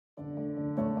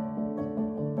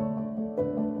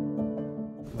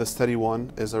The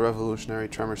Steadi-One is a revolutionary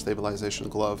tremor stabilization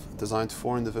glove designed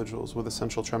for individuals with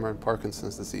essential tremor and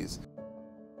Parkinson's disease.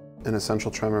 And essential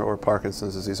tremor or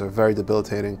Parkinson's disease are very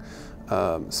debilitating,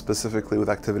 specifically with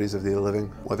activities of daily living,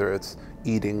 whether it's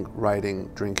eating,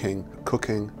 writing, drinking,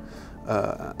 cooking,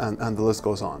 and the list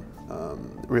goes on.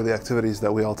 Really activities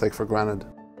that we all take for granted.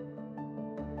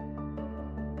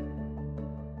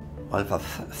 I have a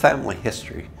family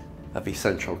history of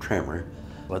essential tremor.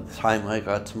 By the time I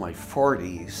got to my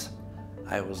 40s,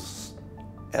 I was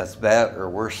as bad or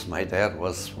worse my dad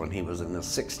was when he was in his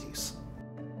 60s.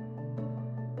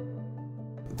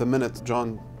 The minute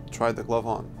John tried the glove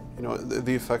on,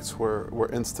 the effects were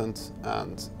instant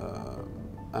and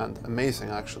amazing.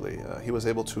 Actually, he was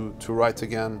able to write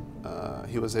again.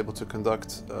 He was able to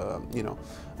conduct,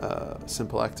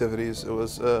 simple activities. It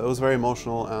was very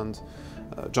emotional, and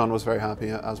John was very happy,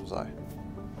 as was I.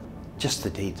 Just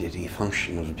the day-to-day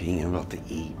function of being able to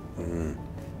eat and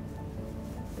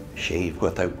shave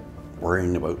without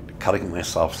worrying about cutting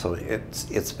myself. So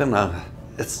it's been a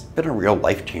real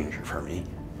life changer for me.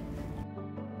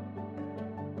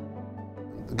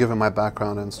 Given my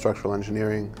background in structural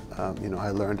engineering, I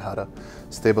learned how to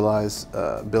stabilize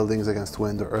buildings against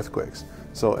wind or earthquakes.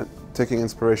 So taking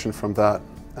inspiration from that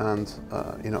and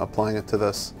applying it to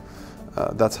this,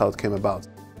 that's how it came about.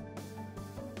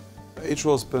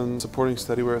 HROL has been supporting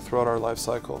Steadiwear throughout our life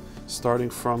cycle, starting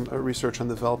from research and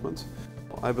development.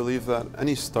 I believe that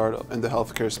any startup in the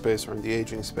healthcare space or in the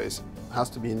aging space has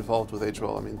to be involved with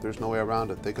HROL. I mean, there's no way around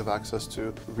it. They give access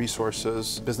to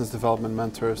resources, business development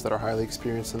mentors that are highly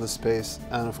experienced in the space,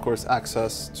 and of course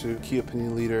access to key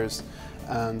opinion leaders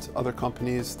and other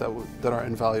companies that are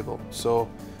invaluable. So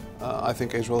I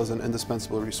think HROL is an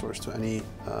indispensable resource to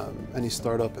any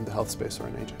startup in the health space or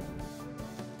in aging.